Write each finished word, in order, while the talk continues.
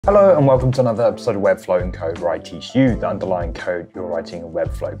Hello and welcome to another episode of Webflow and Code, where I teach you the underlying code you're writing in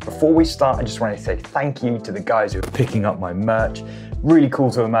Webflow. Before we start, I just want to say thank you to the guys who are picking up my merch. Really cool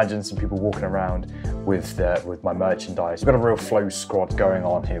to imagine some people walking around with my merchandise. We've got a real flow squad going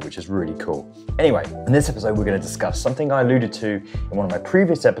on here, which is really cool. Anyway, in this episode, we're going to discuss something I alluded to in one of my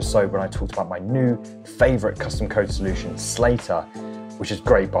previous episodes when I talked about my new favorite custom code solution, Slater, which is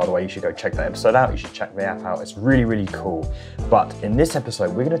great, by the way. You should go check that episode out. You should check the app out. It's really, really cool. But in this episode,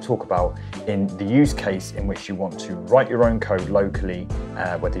 we're going to talk about in the use case in which you want to write your own code locally,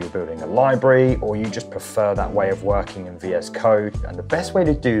 whether you're building a library or you just prefer that way of working in VS Code. And the best way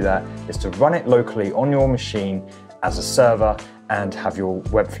to do that is to run it locally on your machine as a server and have your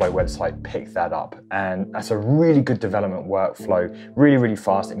Webflow website pick that up. And that's a really good development workflow, really, really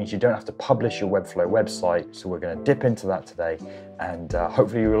fast. It means you don't have to publish your Webflow website. So we're gonna dip into that today, and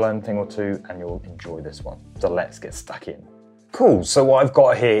hopefully you'll learn a thing or two and you'll enjoy this one. So let's get stuck in. Cool, so what I've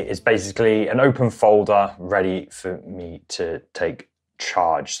got here is basically an open folder ready for me to take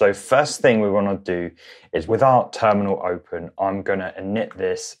charge. So first thing we wanna do is, with our terminal open, I'm gonna init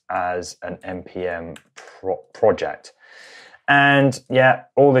this as an npm project. And yeah,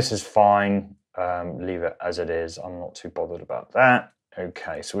 all this is fine. Leave it as it is. I'm not too bothered about that.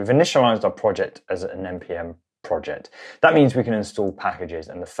 Okay, so we've initialized our project as an npm project. That means we can install packages.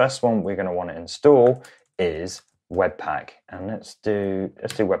 And the first one we're going to want to install is Webpack. And let's do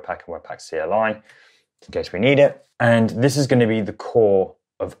Webpack and Webpack CLI in case we need it. And this is going to be the core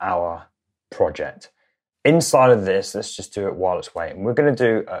of our project. Inside of this, let's just do it while it's waiting. We're going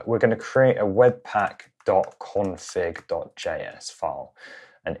to create a webpack.config.js file.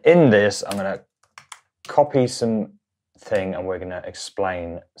 And in this, I'm going to copy some thing and we're going to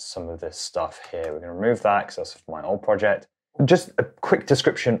explain some of this stuff here. We're going to remove that because that's my old project. Just a quick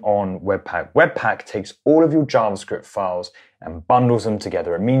description on Webpack. Webpack takes all of your JavaScript files and bundles them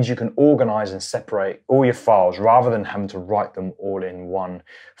together. It means you can organize and separate all your files rather than having to write them all in one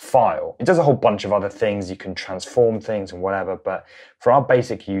file. It does a whole bunch of other things. You can transform things and whatever, but for our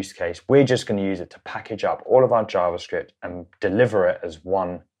basic use case, we're just going to use it to package up all of our JavaScript and deliver it as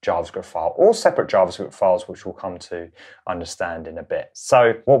one JavaScript file, or separate JavaScript files, which we'll come to understand in a bit.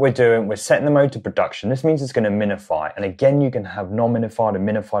 So what we're doing, we're setting the mode to production. This means it's going to minify. And again, you can have non-minified and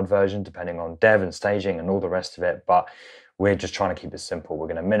minified version depending on dev and staging and all the rest of it. But we're just trying to keep it simple. We're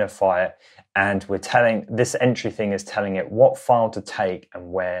going to minify it. And we're telling, this entry thing is telling it what file to take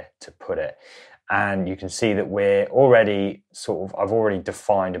and where to put it. And you can see that we're already I've already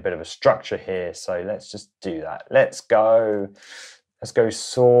defined a bit of a structure here. So let's just do that. Let's go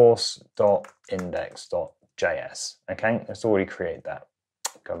source.index.js. Okay, let's already create that.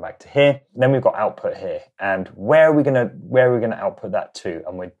 Going back to here. Then we've got output here. And where are we gonna output that to?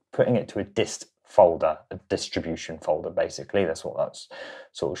 And we're putting it to a dist folder, a distribution folder, basically. That's what that's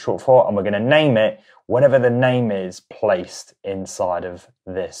sort of short for. And we're gonna name it whatever the name is placed inside of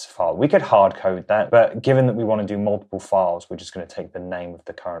this file. We could hard code that, but given that we want to do multiple files, we're just going to take the name of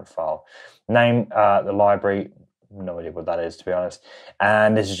the current file. Name the library. No idea what that is, to be honest.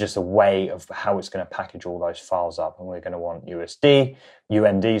 And this is just a way of how it's going to package all those files up. And we're going to want UND,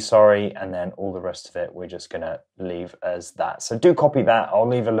 and then all the rest of it, we're just going to leave as that. So do copy that. I'll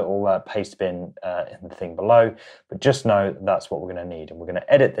leave a little paste bin in the thing below, but just know that's what we're going to need. And we're going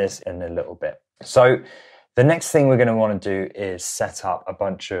to edit this in a little bit. So the next thing we're going to want to do is set up a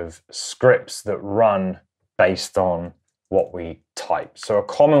bunch of scripts that run based on what we type. So a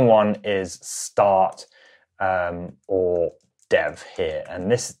common one is start or dev here.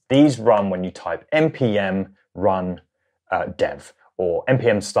 And these run when you type npm run dev, or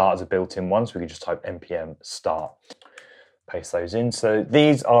npm start as a built-in one, so we could just type npm start. Paste those in. So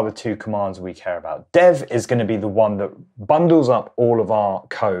these are the two commands we care about. Dev is going to be the one that bundles up all of our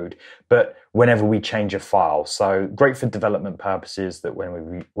code, but whenever we change a file. So great for development purposes, that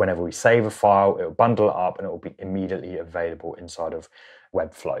whenever we save a file, it will bundle it up and it will be immediately available inside of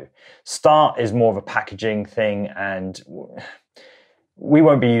Webflow. Start is more of a packaging thing, and we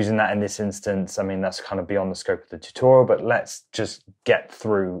won't be using that in this instance. I mean, that's kind of beyond the scope of the tutorial, but let's just get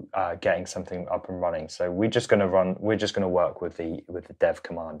through getting something up and running. So we're just going to work with the dev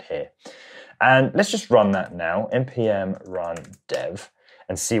command here. And let's just run that now, npm run dev,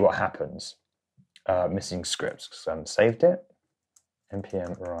 and see what happens. Missing scripts because I haven't saved it.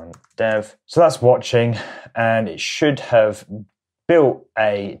 npm run dev. So that's watching, and it should have built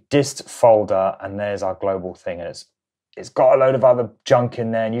a dist folder, and there's our global thing, and it's got a load of other junk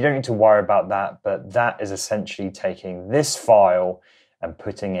in there, and you don't need to worry about that, but that is essentially taking this file and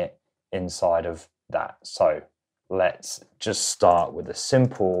putting it inside of that. So let's just start with a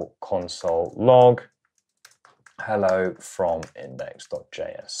simple console log hello from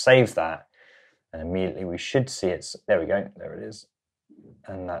index.js. Save that, and immediately we should see it's, there we go, there it is.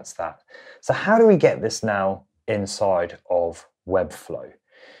 And that's that. So how do we get this now inside of Webflow?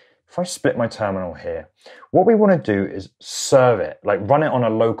 If I split my terminal here, what we want to do is serve it, like run it on a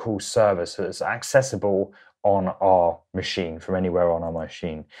local server so it's accessible on our machine from anywhere on our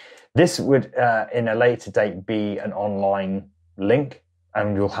machine. This would, in a later date, be an online link,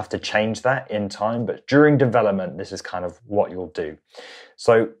 and you'll have to change that in time. But during development, this is kind of what you'll do.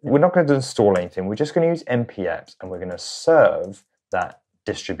 So we're not going to install anything. We're just going to use npx, and we're going to serve that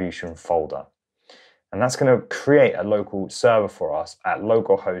distribution folder. And that's going to create a local server for us at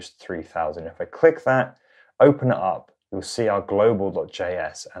localhost 3000. If I click that, open it up, you'll see our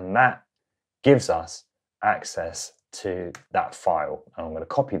global.js, and that gives us access to that file. And I'm going to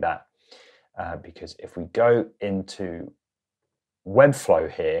copy that because if we go into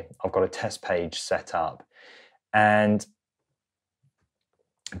Webflow here, I've got a test page set up. And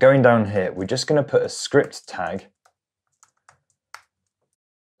going down here, we're just going to put a script tag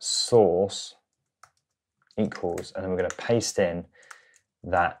source equals, and then we're going to paste in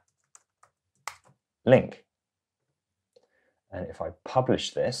that link. And if I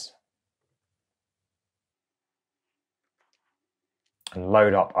publish this and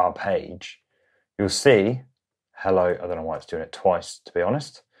load up our page, you'll see hello. I don't know why it's doing it twice, to be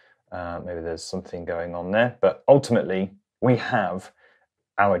honest. Maybe there's something going on there, but ultimately we have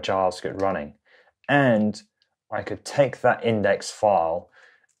our JavaScript running. And I could take that index file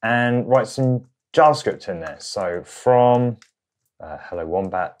and write some JavaScript in there. So from hello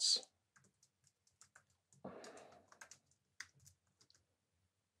wombats,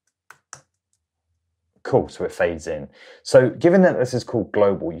 cool, so it fades in. So given that this is called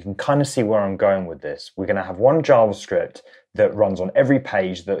global, you can kind of see where I'm going with this. We're going to have one JavaScript that runs on every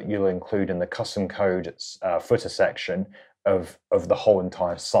page that you'll include in the custom code footer section of the whole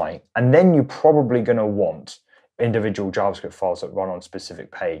entire site. And then you're probably going to want individual JavaScript files that run on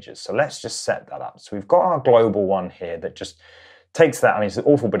specific pages. So let's just set that up. So we've got our global one here that just takes that. I mean, it's an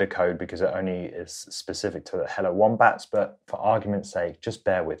awful bit of code because it only is specific to the hello wombats, but for argument's sake, just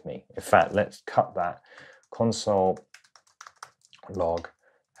bear with me. In fact, let's cut that console log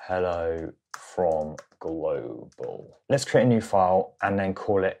hello from global. Let's create a new file and then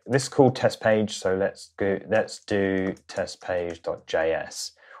call it, this is called test page. So let's do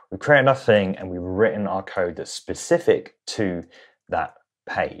testpage.js. We've created our thing and we've written our code that's specific to that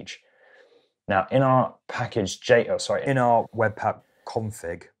page. Now in our package in our Webpack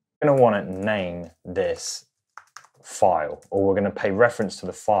config, we're going to want to name this file, or we're going to pay reference to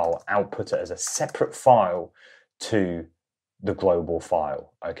the file, output it as a separate file to the global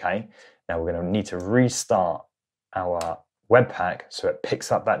file. Okay. Now we're going to need to restart our Webpack so it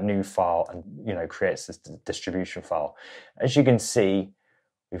picks up that new file and creates this distribution file. As you can see,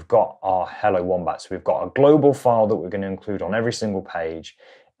 we've got our hello wombats. We've got a global file that we're going to include on every single page,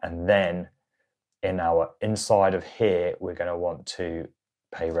 and then in our inside of here, we're going to want to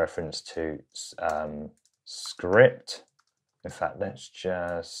pay reference to script. In fact, let's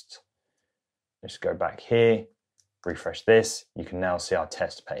go back here, refresh this. You can now see our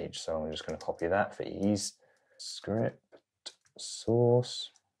test page. So I'm just going to copy that for ease. Script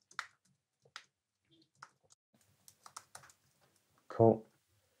source. Cool.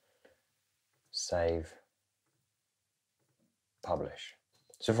 Save. Publish.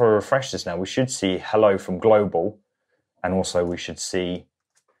 So if I refresh this now, we should see hello from global, and also we should see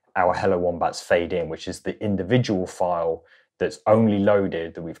our hello wombats fade in, which is the individual file that's only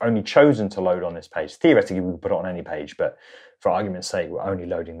loaded, that we've only chosen to load on this page. Theoretically, we could put it on any page, but for argument's sake, we're only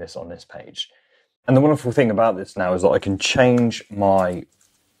loading this on this page. And the wonderful thing about this now is that I can change my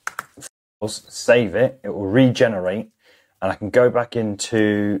files, save it, it will regenerate, and I can go back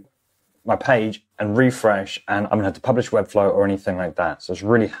into my page and refresh, and I'm going to have to publish Webflow or anything like that. So it's a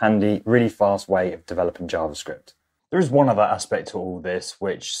really handy, really fast way of developing JavaScript. There is one other aspect to all this,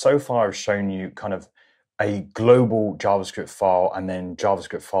 which so far I've shown you kind of a global JavaScript file and then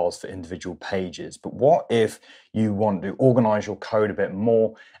JavaScript files for individual pages. But what if you want to organize your code a bit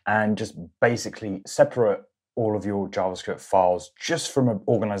more and just basically separate all of your JavaScript files just from an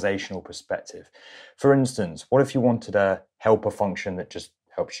organizational perspective? For instance, what if you wanted a helper function that just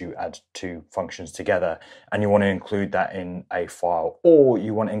helps you add two functions together, and you want to include that in a file, or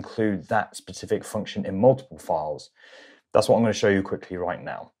you want to include that specific function in multiple files? That's what I'm going to show you quickly right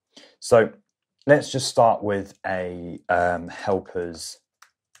now. So let's just start with a helpers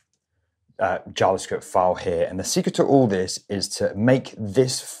JavaScript file here. And the secret to all this is to make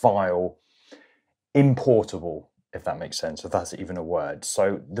this file importable, if that makes sense, if that's even a word.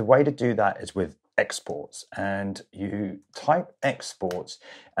 So the way to do that is with exports, and you type exports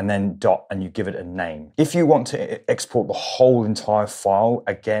and then dot and you give it a name. If you want to export the whole entire file,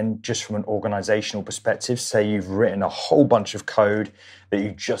 again, just from an organizational perspective, say you've written a whole bunch of code that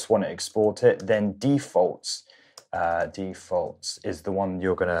you just want to export it, then defaults is the one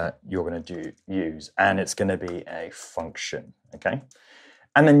you're gonna use, and it's gonna be a function, okay?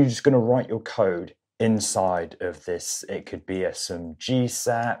 And then you're just gonna write your code inside of this. It could be some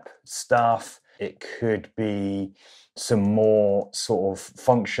GSAP stuff. It could be some more sort of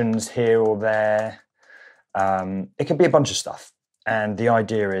functions here or there. It could be a bunch of stuff. And the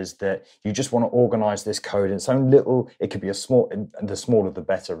idea is that you just want to organize this code in its own little, it could be a small, the smaller the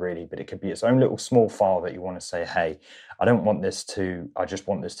better really, but it could be its own little small file that you want to say, hey, I just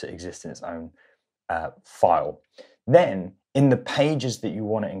want this to exist in its own file. Then in the pages that you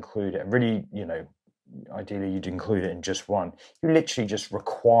want to include it, really, ideally you'd include it in just one, you literally just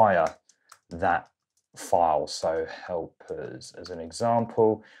require that file. So helpers as an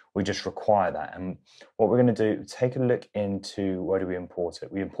example, we just require that. And what we're going to do, take a look into, where do we import it?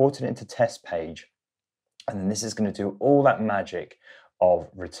 We import it into test page, and then this is going to do all that magic of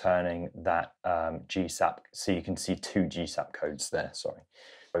returning that GSAP. So you can see two GSAP codes there, sorry.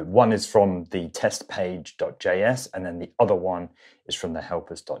 So one is from the test page.js, and then the other one is from the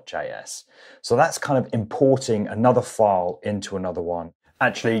helpers.js. So that's kind of importing another file into another one.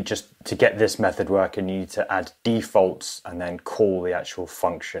 Actually, just to get this method working, you need to add defaults and then call the actual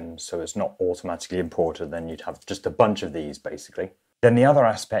function so it's not automatically imported. Then you'd have just a bunch of these basically. Then the other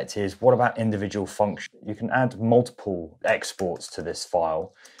aspect is, what about individual functions? You can add multiple exports to this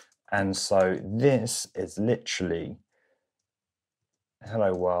file. And so this is literally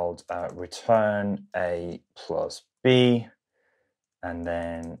hello world, return A plus B, and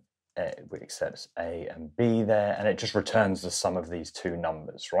then it accepts A and B there, and it just returns the sum of these two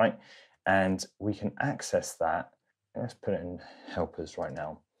numbers, right? And we can access that. Let's put it in helpers right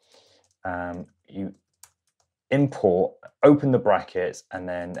now. You import, open the brackets, and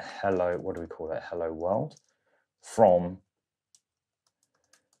then hello, what do we call it? Hello world from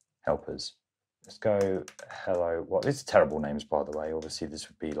helpers. Let's go hello. Well, these are terrible names, by the way. Obviously, this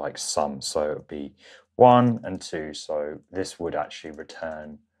would be like sum, so it would be 1 and 2. So this would actually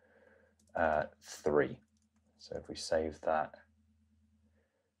return 3. So if we save that,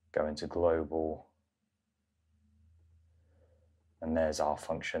 go into global, and there's our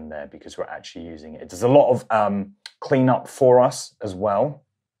function there because we're actually using it. It does a lot of cleanup for us as well,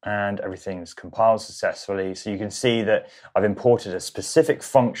 and everything's compiled successfully. So you can see that I've imported a specific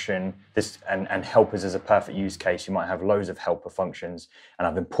function. This and helpers is a perfect use case. You might have loads of helper functions, and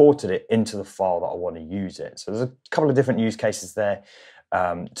I've imported it into the file that I want to use it. So there's a couple of different use cases there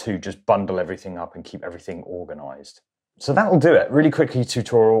to just bundle everything up and keep everything organized. So that'll do it. Really quickly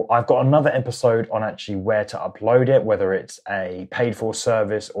tutorial. I've got another episode on actually where to upload it, whether it's a paid for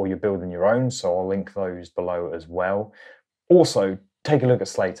service or you're building your own. So I'll link those below as well. Also, take a look at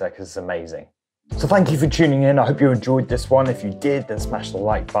Slater because it's amazing. So thank you for tuning in. I hope you enjoyed this one. If you did, then smash the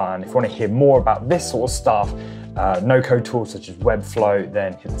like button. If you want to hear more about this sort of stuff, no-code tools such as Webflow,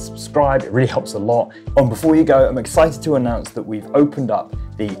 then hit the subscribe. It really helps a lot. And before you go, I'm excited to announce that we've opened up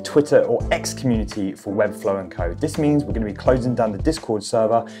the Twitter or X community for Webflow and Code. This means we're going to be closing down the Discord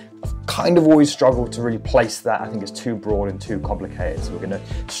server. I've kind of always struggled to really place that. I think it's too broad and too complicated. So we're going to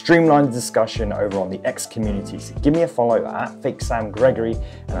streamline the discussion over on the X community. So give me a follow at FakeSamGregory,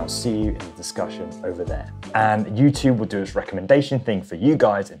 and I'll see you in the discussion over there. And YouTube will do its recommendation thing for you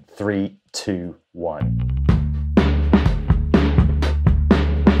guys in 3, 2, 1.